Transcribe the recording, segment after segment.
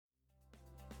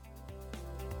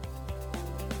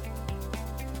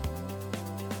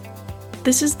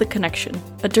This is The Connection,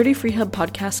 a Dirty Free Hub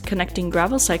podcast connecting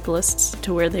gravel cyclists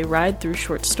to where they ride through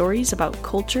short stories about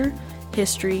culture,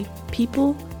 history,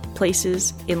 people,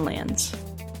 places, and lands.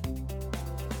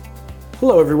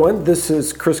 Hello everyone, this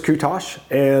is Chris Kutosh,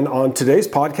 and on today's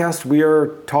podcast we are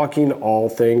talking all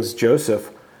things Joseph.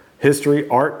 History,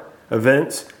 art,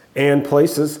 events, and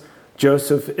places.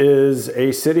 Joseph is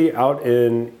a city out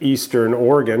in eastern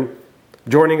Oregon.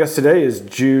 Joining us today is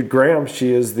Jude Graham.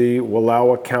 She is the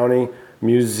Wallowa County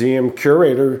Museum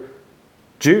Curator.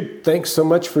 Jude, thanks so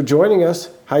much for joining us.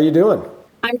 How you doing?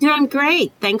 I'm doing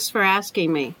great. Thanks for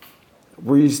asking me.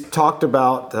 We talked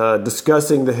about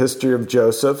discussing the history of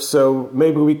Joseph, so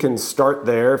maybe we can start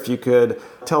there. If you could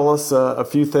tell us a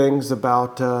few things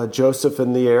about Joseph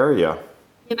in the area.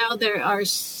 You know, there are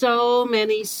so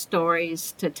many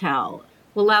stories to tell.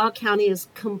 Wallowa County is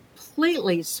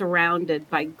completely surrounded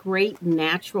by great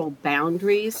natural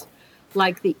boundaries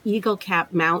like the Eagle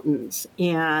Cap Mountains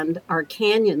and our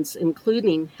canyons,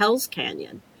 including Hell's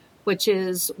Canyon, which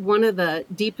is one of the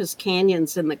deepest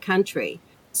canyons in the country.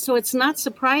 So it's not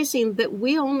surprising that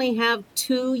we only have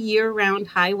 2 year-round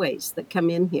highways that come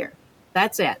in here.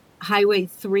 That's it. Highway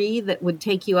 3 that would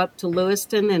take you up to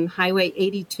Lewiston and Highway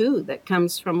 82 that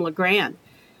comes from La Grande.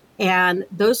 And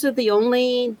those are the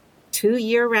only 2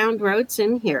 year-round roads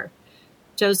in here.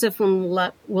 Joseph in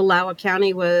Wallowa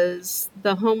County was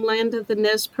the homeland of the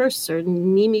Nez Perce or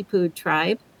Nimiipuu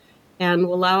tribe. And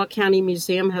Wallowa County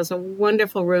Museum has a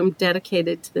wonderful room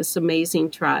dedicated to this amazing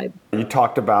tribe. You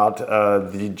talked about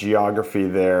the geography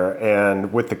there,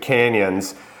 and with the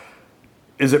canyons,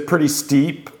 is it pretty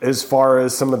steep as far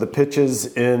as some of the pitches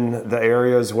in the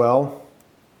area as well?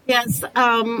 Yes,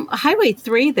 Highway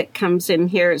 3 that comes in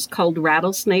here is called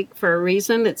Rattlesnake for a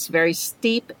reason. It's very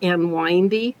steep and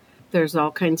windy. There's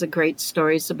all kinds of great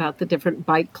stories about the different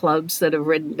bike clubs that have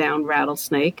ridden down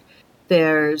Rattlesnake.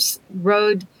 There's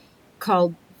road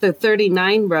called the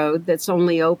 39 Road that's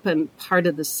only open part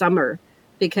of the summer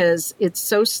because it's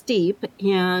so steep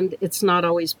and it's not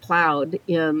always plowed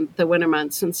in the winter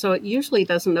months. And so it usually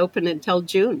doesn't open until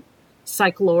June.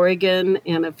 Cycle Oregon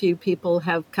and a few people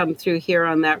have come through here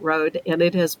on that road, and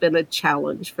it has been a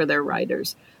challenge for their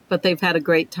riders. But they've had a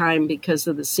great time because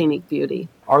of the scenic beauty.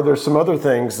 Are there some other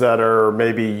things that are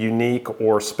maybe unique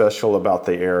or special about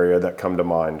the area that come to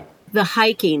mind? The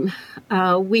hiking.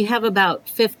 We have about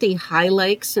 50 high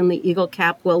lakes in the Eagle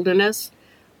Cap Wilderness.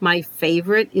 My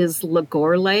favorite is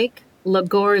Lagore Lake.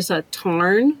 Lagore is a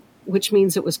tarn, which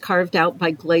means it was carved out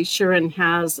by glacier and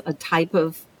has a type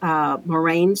of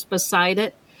moraines beside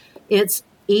it. It's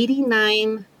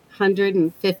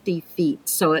 8,950 feet,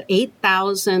 so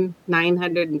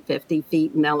 8,950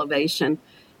 feet in elevation.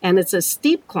 And it's a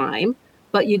steep climb,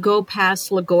 but you go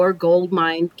past Lagore Gold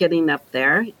Mine getting up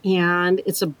there, and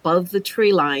it's above the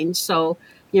tree line, so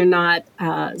you're not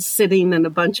sitting in a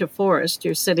bunch of forest.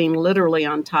 You're sitting literally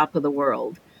on top of the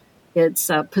world. It's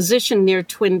positioned near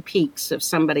Twin Peaks if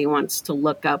somebody wants to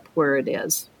look up where it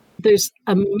is. There's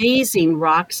amazing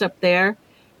rocks up there,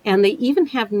 and they even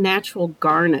have natural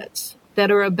garnets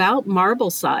that are about marble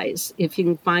size, if you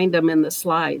can find them in the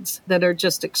slides, that are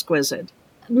just exquisite.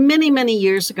 Many, many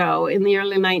years ago, in the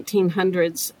early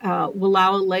 1900s,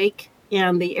 Wallowa Lake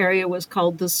and the area was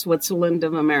called the Switzerland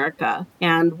of America.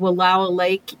 And Wallowa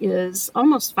Lake is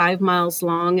almost 5 miles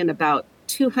long and about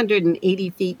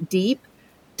 280 feet deep,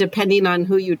 depending on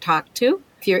who you talk to.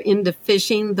 If you're into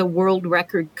fishing, the world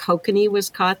record kokanee was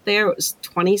caught there. It was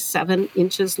 27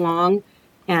 inches long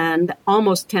and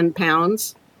almost 10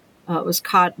 pounds. It was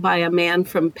caught by a man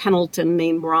from Pendleton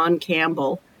named Ron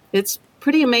Campbell. It's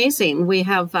pretty amazing. We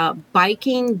have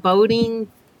biking,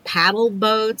 boating, paddle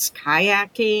boats,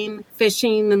 kayaking,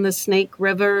 fishing in the Snake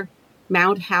River,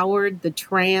 Mount Howard, the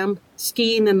tram,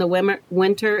 skiing in the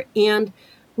winter, and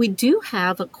we do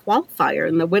have a qualifier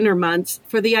in the winter months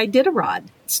for the Iditarod.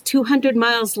 It's 200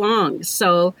 miles long,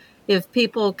 so if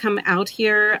people come out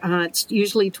here, it's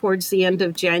usually towards the end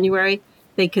of January,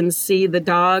 they can see the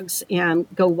dogs and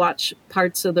go watch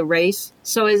parts of the race.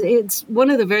 So it's one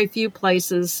of the very few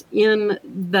places in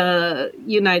the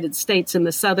United States, in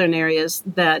the southern areas,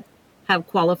 that have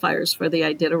qualifiers for the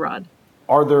Iditarod.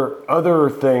 Are there other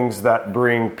things that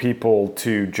bring people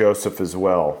to Joseph as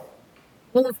well?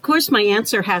 Well, of course, my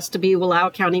answer has to be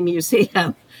Wallowa County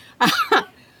Museum.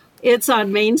 It's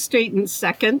on Main Street and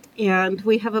 2nd, and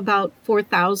we have about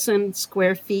 4,000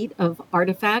 square feet of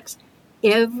artifacts.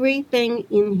 Everything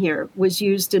in here was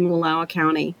used in Wallowa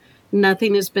County.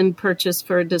 Nothing has been purchased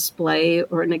for a display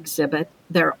or an exhibit.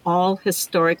 They're all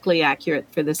historically accurate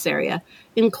for this area,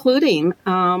 including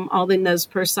all the Nez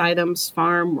Perce items,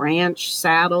 farm, ranch,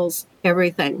 saddles,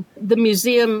 everything. The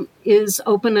museum is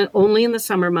open only in the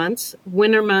summer months,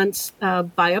 winter months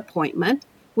by appointment.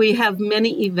 We have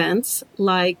many events,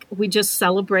 like we just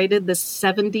celebrated the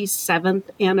 77th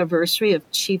anniversary of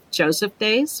Chief Joseph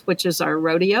Days, which is our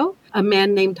rodeo. A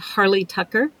man named Harley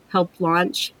Tucker helped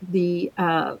launch the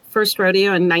first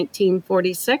rodeo in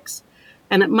 1946.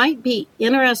 And it might be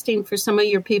interesting for some of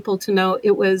your people to know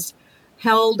it was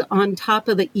held on top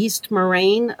of the East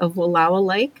Moraine of Wallowa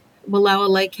Lake. Wallowa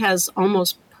Lake has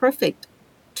almost perfect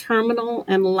terminal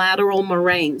and lateral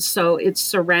moraines, so it's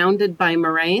surrounded by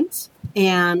moraines.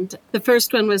 And the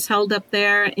first one was held up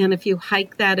there, and if you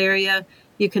hike that area,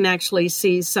 you can actually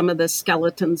see some of the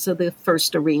skeletons of the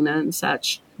first arena and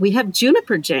such. We have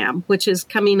Juniper Jam, which is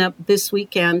coming up this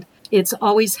weekend. It's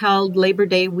always held Labor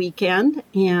Day weekend,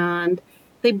 and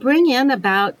they bring in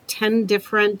about 10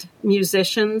 different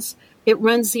musicians. It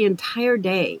runs the entire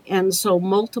day, and so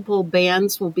multiple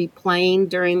bands will be playing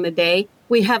during the day.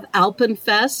 We have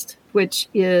Alpenfest, which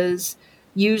is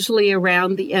usually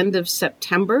around the end of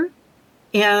September.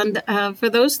 And for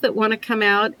those that want to come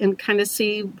out and kind of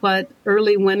see what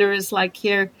early winter is like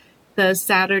here, the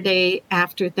Saturday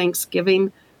after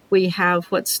Thanksgiving, we have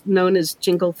what's known as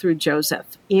Jingle Through Joseph.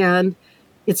 And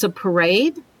it's a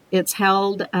parade. It's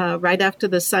held right after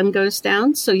the sun goes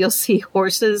down. So you'll see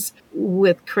horses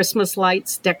with Christmas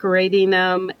lights decorating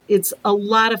them. It's a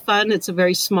lot of fun. It's a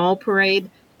very small parade.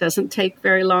 Doesn't take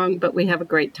very long, but we have a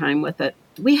great time with it.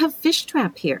 We have Fish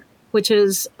Trap here, which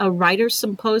is a writer's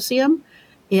symposium.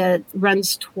 It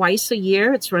runs twice a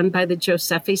year. It's run by the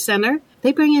Josephi Center.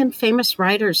 They bring in famous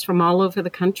writers from all over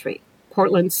the country.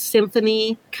 Portland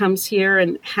Symphony comes here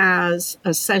and has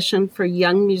a session for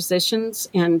young musicians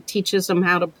and teaches them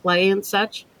how to play and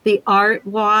such. The art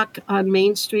walk on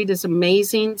Main Street is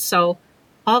amazing. So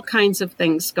all kinds of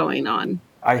things going on.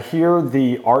 I hear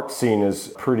the art scene is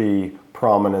pretty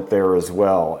prominent there as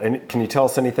well. And can you tell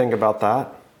us anything about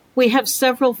that? We have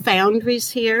several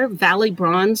foundries here. Valley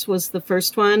Bronze was the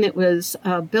first one. It was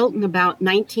built in about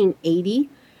 1980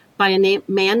 by a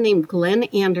man named Glenn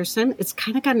Anderson. It's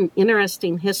kind of got an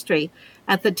interesting history.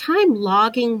 At the time,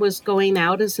 logging was going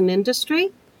out as an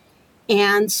industry.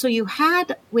 And so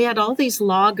we had all these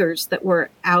loggers that were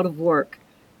out of work.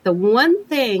 The one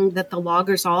thing that the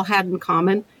loggers all had in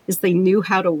common is they knew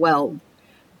how to weld,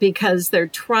 because their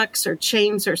trucks or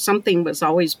chains or something was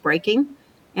always breaking.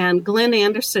 And Glenn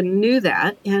Anderson knew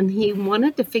that, and he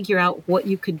wanted to figure out what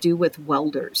you could do with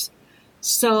welders.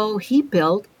 So he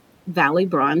built Valley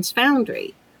Bronze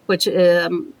Foundry, which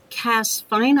casts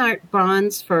fine art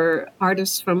bronze for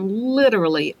artists from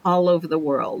literally all over the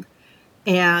world.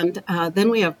 And then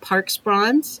we have Parks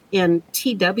Bronze and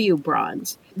TW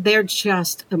Bronze. They're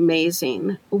just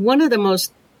amazing. One of the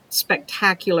most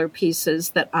spectacular pieces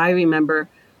that I remember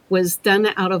was done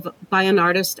by an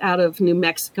artist out of New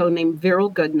Mexico named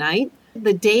Viral Goodnight.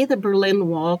 The day the Berlin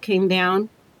Wall came down,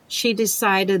 she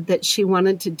decided that she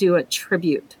wanted to do a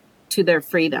tribute to their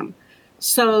freedom.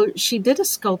 So she did a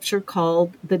sculpture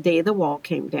called The Day the Wall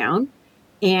Came Down,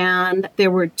 and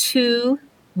there were 2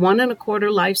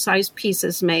 1.25 life-size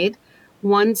pieces made.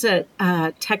 One's at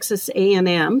Texas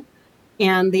A&M,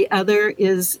 and the other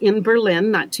is in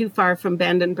Berlin, not too far from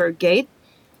Brandenburg Gate.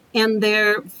 And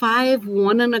they're 5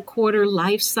 1.25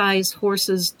 life-size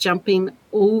horses jumping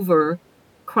over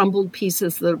crumbled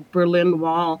pieces of the Berlin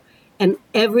Wall. And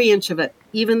every inch of it,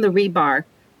 even the rebar,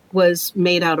 was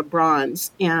made out of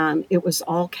bronze. And it was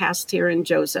all cast here in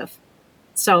Joseph.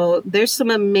 So there's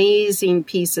some amazing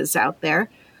pieces out there.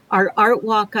 Our art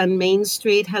walk on Main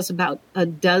Street has about a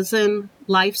dozen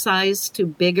life-size to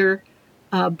bigger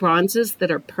bronzes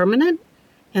that are permanent.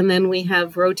 And then we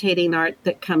have rotating art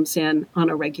that comes in on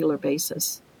a regular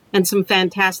basis, and some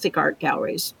fantastic art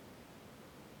galleries.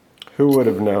 Who would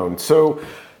have known? So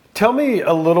tell me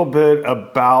a little bit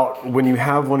about when you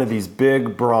have one of these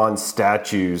big bronze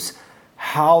statues,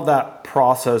 how that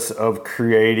process of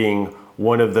creating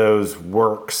one of those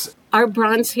works. Our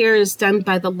bronze here is done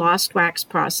by the lost wax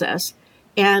process,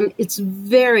 and it's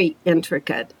very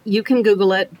intricate. You can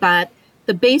Google it, but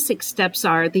the basic steps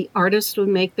are the artist would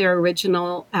make their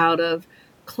original out of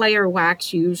clay or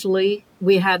wax usually.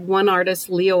 We had one artist,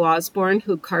 Leo Osborne,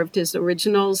 who carved his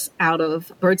originals out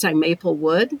of bird's eye maple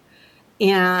wood.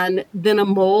 And then a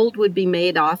mold would be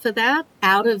made off of that.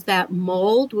 Out of that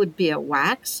mold would be a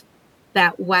wax.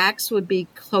 That wax would be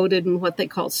coated in what they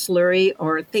call slurry,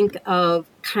 or think of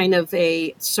kind of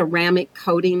a ceramic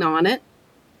coating on it.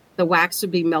 The wax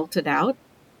would be melted out,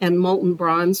 and molten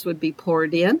bronze would be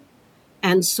poured in.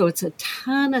 And so it's a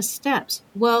ton of steps.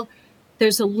 Well,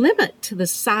 there's a limit to the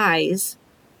size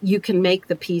you can make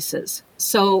the pieces.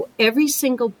 So every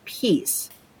single piece,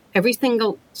 every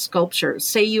single sculpture,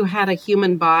 say you had a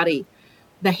human body,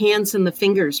 the hands and the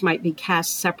fingers might be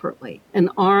cast separately. An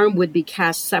arm would be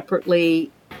cast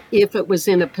separately if it was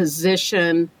in a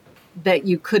position that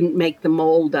you couldn't make the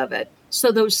mold of it.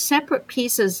 So those separate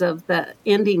pieces of the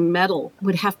ending metal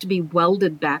would have to be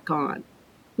welded back on.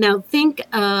 Now think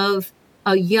of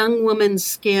a young woman's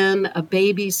skin, a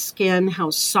baby's skin,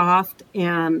 how soft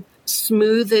and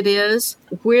smooth it is.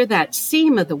 Where that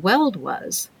seam of the weld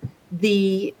was,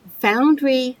 the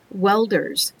foundry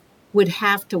welders would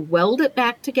have to weld it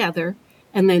back together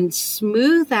and then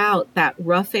smooth out that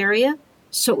rough area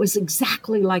so it was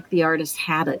exactly like the artist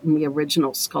had it in the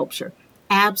original sculpture.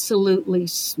 Absolutely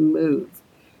smooth.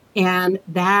 And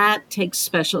that takes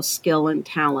special skill and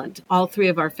talent. All three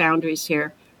of our foundries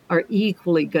here are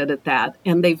equally good at that.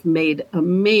 And they've made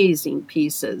amazing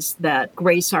pieces that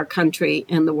grace our country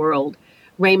and the world.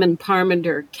 Raymond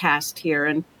Parmenter cast here,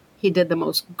 and he did the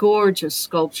most gorgeous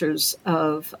sculptures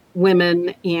of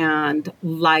women and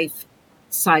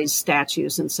life-size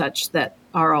statues and such that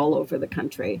are all over the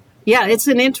country. Yeah, it's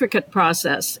an intricate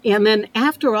process. And then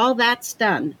after all that's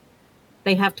done,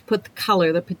 they have to put the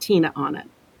color, the patina on it.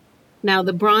 Now,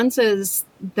 the bronzes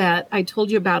that I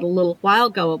told you about a little while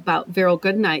ago about Verrill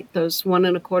Goodnight, those 1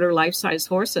 1/4 life-size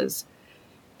horses,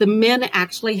 the men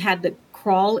actually had to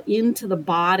crawl into the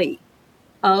body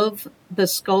of the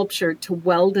sculpture to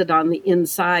weld it on the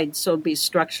inside so it'd be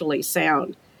structurally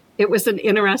sound. It was an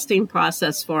interesting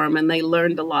process for them, and they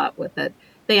learned a lot with it.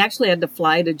 They actually had to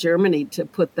fly to Germany to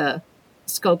put the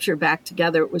sculpture back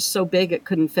together. It was so big it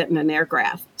couldn't fit in an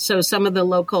aircraft. So some of the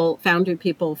local foundry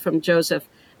people from Joseph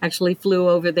actually flew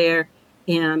over there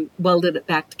and welded it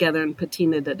back together and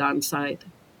patinaed it on site.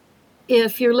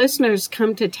 If your listeners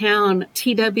come to town,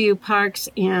 TW Parks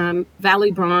and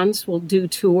Valley Bronze will do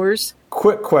tours.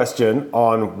 Quick question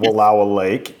on Wallowa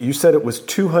Lake. You said it was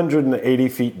 280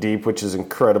 feet deep, which is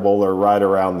incredible, or right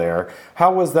around there.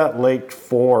 How was that lake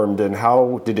formed, and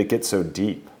how did it get so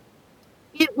deep?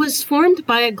 It was formed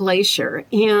by a glacier.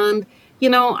 And,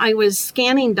 I was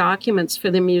scanning documents for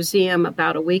the museum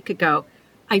about a week ago.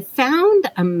 I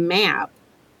found a map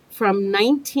from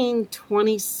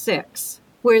 1926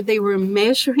 where they were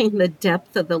measuring the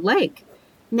depth of the lake.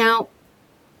 Now,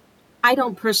 I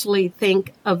don't personally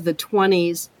think of the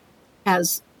 20s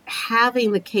as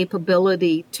having the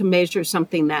capability to measure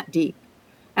something that deep.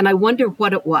 And I wonder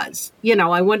what it was.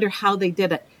 I wonder how they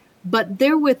did it. But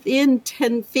they're within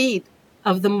 10 feet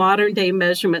of the modern day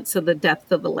measurements of the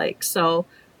depth of the lake. So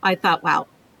I thought, wow,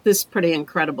 this is pretty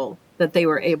incredible that they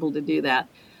were able to do that.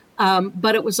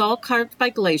 But it was all carved by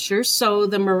glaciers. So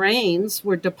the moraines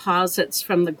were deposits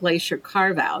from the glacier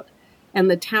carve out. And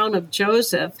the town of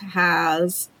Joseph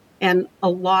has, and a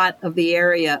lot of the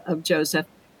area of Joseph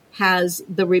has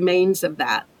the remains of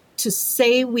that. To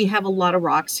say we have a lot of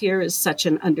rocks here is such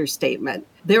an understatement.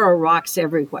 There are rocks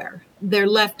everywhere. They're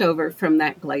left over from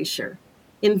that glacier.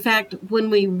 In fact, when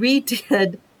we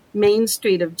redid Main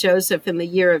Street of Joseph in the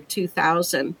year of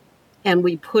 2000, and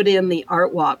we put in the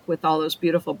art walk with all those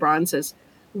beautiful bronzes,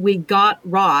 we got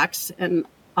rocks, and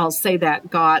I'll say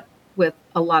that got with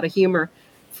a lot of humor,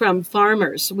 from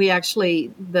farmers. We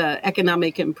actually, the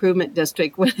Economic Improvement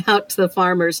District, went out to the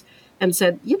farmers and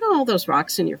said, all those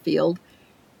rocks in your field,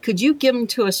 could you give them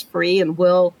to us free and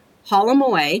we'll haul them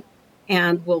away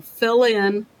and we'll fill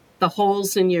in the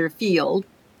holes in your field.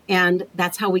 And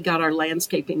that's how we got our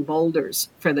landscaping boulders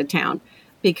for the town,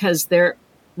 because their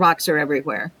rocks are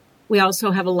everywhere. We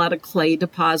also have a lot of clay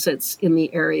deposits in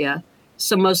the area.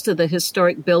 So most of the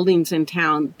historic buildings in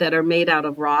town that are made out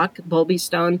of rock, Bolby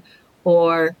stone,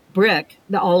 or brick,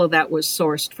 all of that was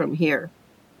sourced from here.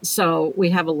 So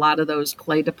we have a lot of those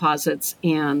clay deposits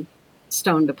and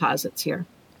stone deposits here.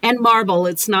 And marble,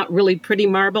 it's not really pretty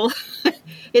marble.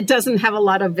 It doesn't have a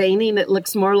lot of veining. It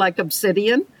looks more like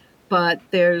obsidian, but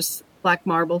there's black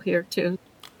marble here too.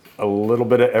 A little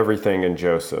bit of everything in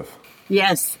Joseph.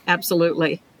 Yes,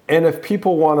 absolutely. And if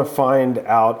people want to find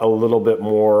out a little bit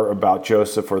more about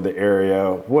Joseph or the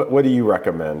area, what do you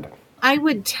recommend? I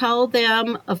would tell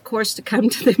them, of course, to come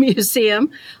to the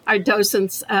museum. Our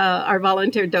docents, our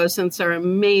volunteer docents are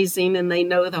amazing and they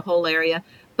know the whole area.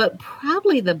 But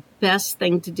probably the best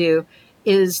thing to do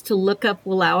is to look up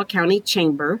Wallowa County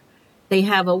Chamber. They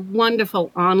have a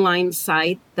wonderful online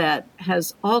site that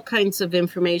has all kinds of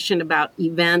information about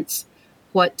events,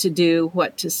 what to do,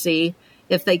 what to see.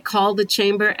 If they call the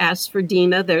chamber, ask for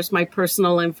Dina. There's my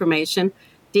personal information.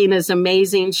 Dina's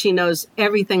amazing. She knows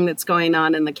everything that's going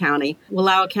on in the county.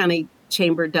 Wallowa County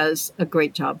Chamber does a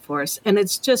great job for us. And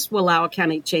it's just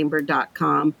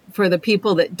WallowaCountyChamber.com. For the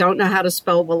people that don't know how to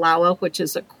spell Wallowa, which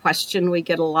is a question we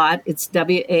get a lot, it's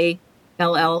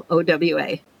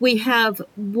WALLOWA. We have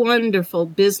wonderful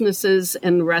businesses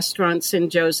and restaurants in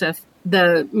Joseph.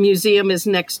 The museum is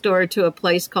next door to a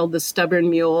place called the Stubborn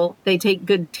Mule. They take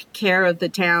good care of the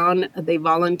town. They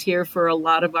volunteer for a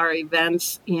lot of our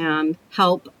events and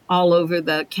help all over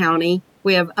the county.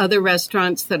 We have other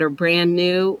restaurants that are brand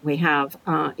new. We have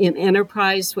in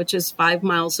Enterprise, which is 5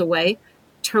 miles away,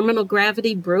 Terminal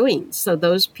Gravity Brewing. So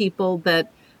those people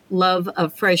that love a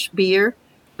fresh beer,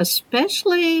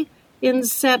 especially in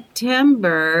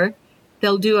September,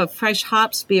 they'll do a fresh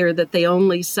hops beer that they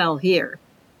only sell here.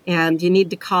 And you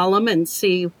need to call them and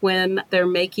see when they're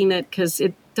making it because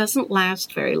it doesn't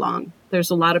last very long. There's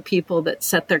a lot of people that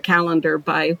set their calendar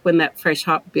by when that fresh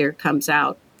hop beer comes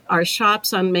out. Our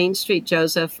shops on Main Street,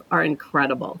 Joseph, are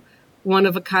incredible.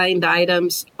 One-of-a-kind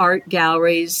items, art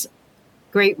galleries,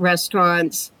 great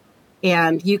restaurants,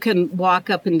 and you can walk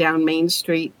up and down Main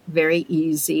Street very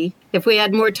easy. If we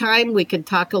had more time, we could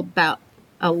talk about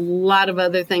a lot of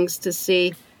other things to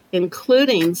see,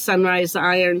 including Sunrise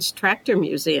Iron's Tractor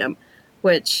Museum,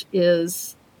 which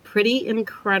is pretty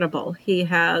incredible. He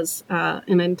has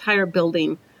an entire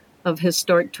building of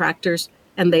historic tractors,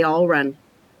 and they all run,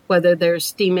 whether they're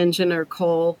steam engine or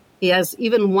coal. He has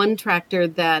even one tractor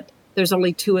that there's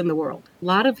only 2 in the world. A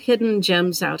lot of hidden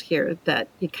gems out here that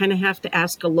you kind of have to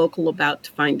ask a local about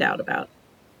to find out about.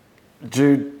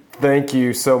 Jude, thank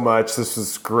you so much. This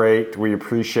was great. We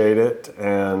appreciate it.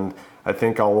 And I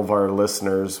think all of our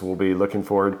listeners will be looking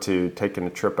forward to taking a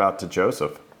trip out to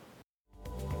Joseph.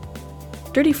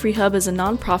 Dirty Free Hub is a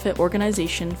nonprofit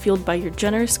organization fueled by your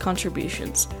generous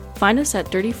contributions. Find us at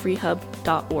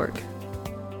dirtyfreehub.org.